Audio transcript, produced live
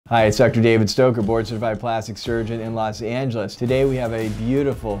Hi, it's Dr. David Stoker, board-certified plastic surgeon in Los Angeles. Today we have a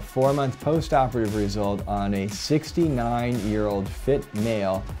beautiful 4-month post-operative result on a 69-year-old fit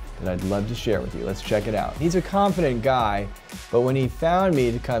male that I'd love to share with you. Let's check it out. He's a confident guy, but when he found me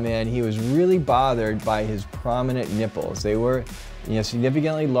to come in, he was really bothered by his prominent nipples. They were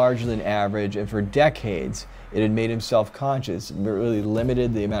significantly larger than average, and for decades, it had made him self-conscious. It really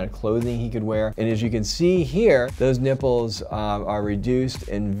limited the amount of clothing he could wear. And as you can see here, those nipples are reduced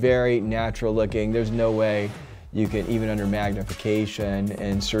and very natural looking. There's no way you can, even under magnification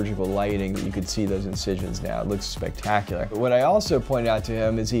and surgical lighting, that you could see those incisions now. It looks spectacular. But what I also pointed out to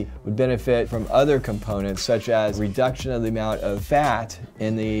him is he would benefit from other components, such as reduction of the amount of fat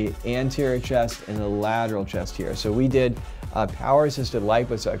in the anterior chest and the lateral chest here. So we did power-assisted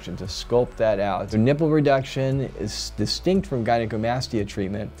liposuction to sculpt that out. So nipple reduction is distinct from gynecomastia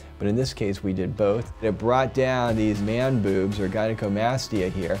treatment, but in this case we did both. It brought down these man boobs, or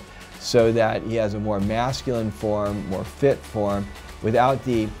gynecomastia here, so that he has a more masculine form, more fit form, without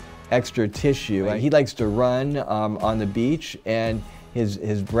the extra tissue. He likes to run on the beach, and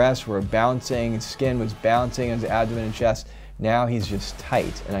his breasts were bouncing, his skin was bouncing on his abdomen and chest. Now he's just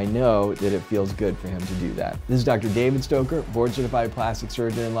tight, and I know that it feels good for him to do that. This is Dr. David Stoker, board-certified plastic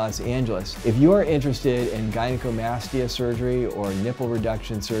surgeon in Los Angeles. If you are interested in gynecomastia surgery or nipple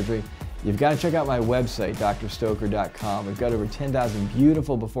reduction surgery, you've got to check out my website, drstoker.com. We've got over 10,000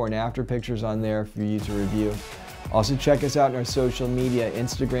 beautiful before and after pictures on there for you to review. Also check us out on our social media,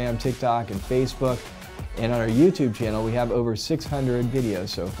 Instagram, TikTok, and Facebook. And on our YouTube channel, we have over 600 videos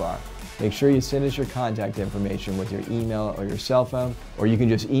so far. Make sure you send us your contact information with your email or your cell phone, or you can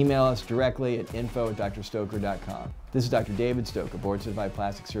just email us directly at info@drstoker.com. This is Dr. David Stoker, board-certified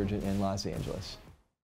plastic surgeon in Los Angeles.